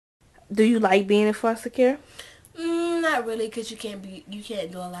Do you like being in foster care? Not really, because you can't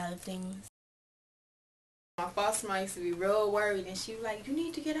do a lot of things. My foster mom used to be real worried, and she was like, you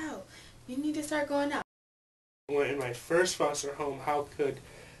need to get out. You need to start going out. When in my first foster home, how could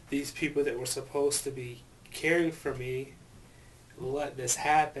these people that were supposed to be caring for me let this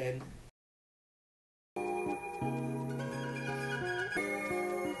happen?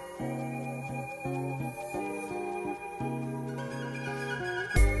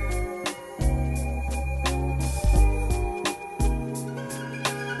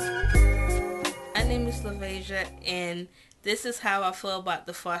 My name is LaVasia, and this is how I feel about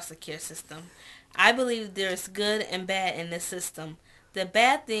the foster care system. I believe there's good and bad in the system. The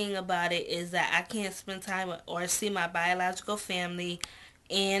bad thing about it is that I can't spend time or see my biological family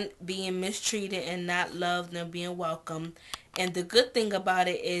and being mistreated and not loved and being welcomed. And the good thing about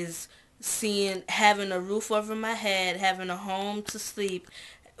it is having a roof over my head, having a home to sleep,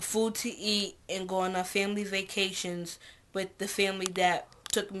 food to eat, and going on family vacations with the family that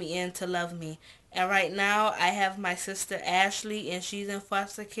took me in to love me. And right now, I have my sister Ashley, and she's in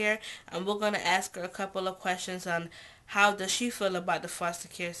foster care. And we're going to ask her a couple of questions on how does she feel about the foster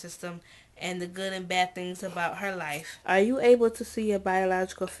care system and the good and bad things about her life. Are you able to see your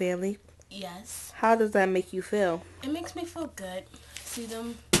biological family? Yes. How does that make you feel? It makes me feel good. See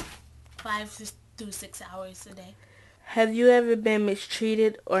them 5 to 6 hours a day. Have you ever been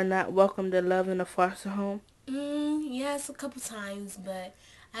mistreated or not welcomed to love in a foster home? Yes, a couple times, but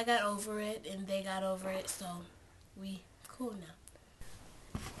I got over it, and they got over it, so we cool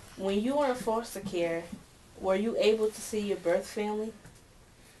now. When you were in foster care, were you able to see your birth family?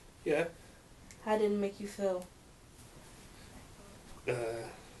 Yeah. How did it make you feel? I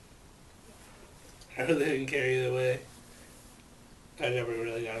really didn't care either way. I never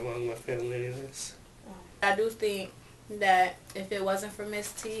really got along with my family anyways. I do think that if it wasn't for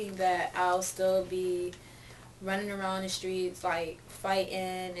Miss T, that I'll still be running around the streets, like, fighting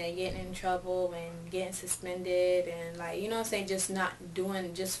and getting in trouble and getting suspended and, like, you know what I'm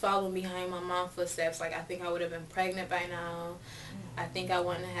saying, just following behind my mom's footsteps. Like, I think I would have been pregnant by now. I think I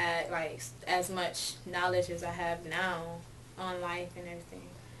wouldn't have had, like, as much knowledge as I have now on life and everything.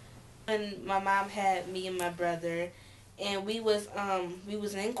 When my mom had me and my brother, and we was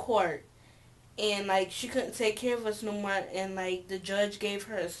in court, and like she couldn't take care of us no more, and like the judge gave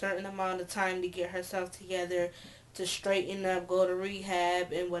her a certain amount of time to get herself together, to straighten up, go to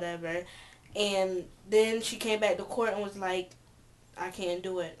rehab and whatever. And then she came back to court and was like, I can't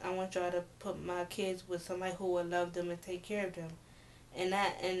do it. I want y'all to put my kids with somebody who would love them and take care of them.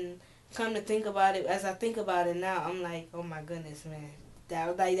 And come to think about it, as I think about it now, I'm like, oh my goodness, man.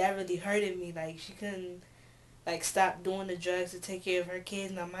 That really hurted me. Like, she couldn't like stop doing the drugs to take care of her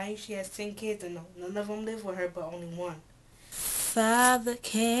kids. Now mind you, she has 10 kids and none of them live with her but only one. Father,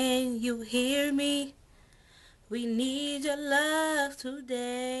 can you hear me? We need your love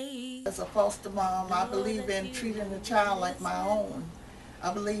today. As a foster mom, I believe in treating a child like my own.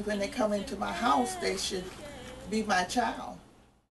 I believe when they come into my house, they should be my child.